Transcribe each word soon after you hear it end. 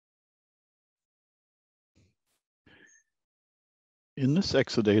In this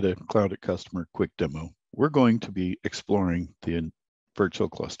Exadata Cloud Customer quick demo, we're going to be exploring the virtual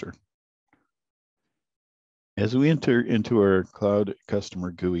cluster. As we enter into our Cloud Customer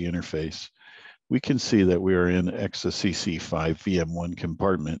GUI interface, we can see that we are in ExaCC 5 VM1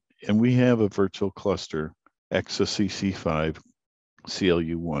 compartment, and we have a virtual cluster, ExaCC 5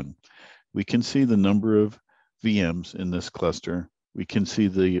 CLU1. We can see the number of VMs in this cluster. We can see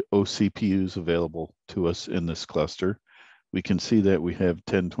the OCPUs available to us in this cluster. We can see that we have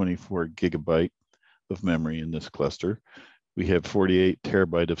 1024 gigabyte of memory in this cluster. We have 48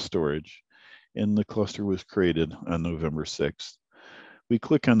 terabyte of storage, and the cluster was created on November 6th. We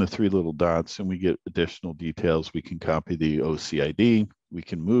click on the three little dots and we get additional details. We can copy the OCID. We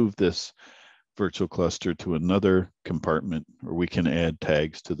can move this virtual cluster to another compartment, or we can add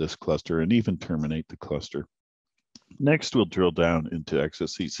tags to this cluster and even terminate the cluster. Next, we'll drill down into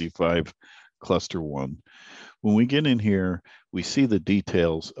ExaCC 5 Cluster 1. When we get in here, we see the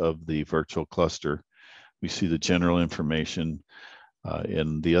details of the virtual cluster. We see the general information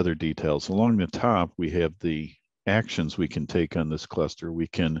and the other details. Along the top, we have the actions we can take on this cluster. We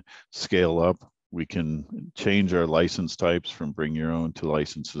can scale up. We can change our license types from bring your own to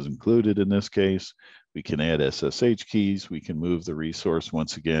licenses included in this case. We can add SSH keys. We can move the resource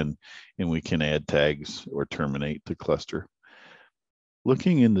once again, and we can add tags or terminate the cluster.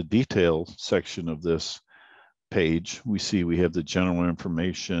 Looking in the detail section of this page, we see we have the general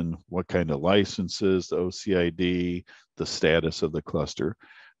information, what kind of licenses, the OCID, the status of the cluster.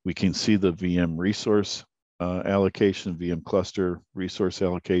 We can see the VM resource allocation, VM cluster resource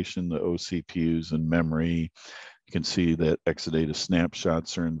allocation, the OCPUs and memory. You can see that Exadata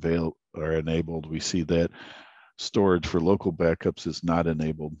snapshots are enabled. We see that storage for local backups is not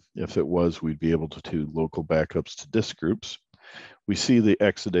enabled. If it was, we'd be able to do local backups to disk groups. We see the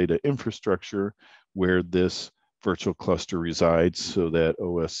Exadata infrastructure where this virtual cluster resides, so that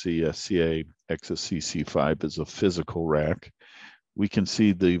OSC SCA ExaCC 5 is a physical rack. We can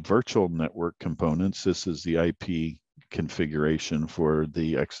see the virtual network components. This is the IP configuration for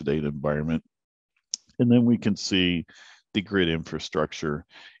the Exadata environment. And then we can see the grid infrastructure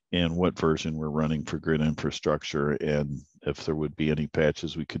and what version we're running for grid infrastructure, and if there would be any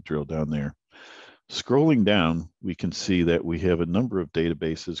patches, we could drill down there. Scrolling down, we can see that we have a number of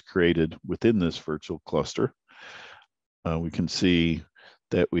databases created within this virtual cluster. We can see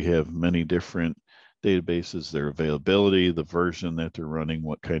that we have many different databases, their availability, the version that they're running,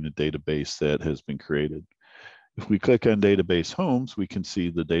 what kind of database that has been created. If we click on database homes, we can see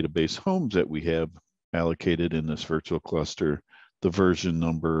the database homes that we have allocated in this virtual cluster, the version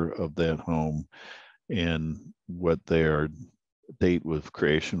number of that home, and what their date of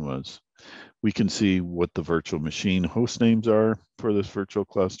creation was. We can see what the virtual machine host names are for this virtual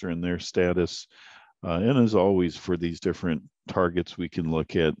cluster and their status. And as always, for these different targets, we can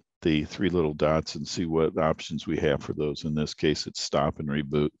look at the three little dots and see what options we have for those. In this case, it's stop and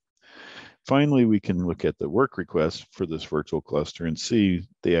reboot. Finally, we can look at the work request for this virtual cluster and see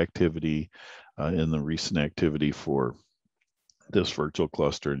the activity and the recent activity for this virtual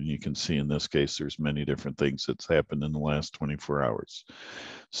cluster. And you can see in this case, there's many different things that's happened in the last 24 hours.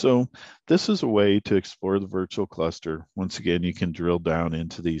 So this is a way to explore the virtual cluster. Once again, you can drill down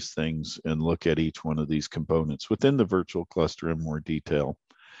into these things and look at each one of these components within the virtual cluster in more detail.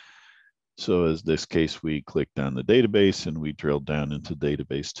 So as this case, we clicked on the database and we drilled down into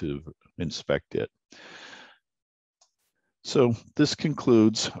database to inspect it. So this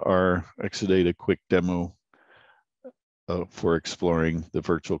concludes our Exadata quick demo for exploring the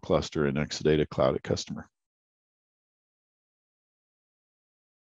virtual cluster in Exadata Cloud Customer.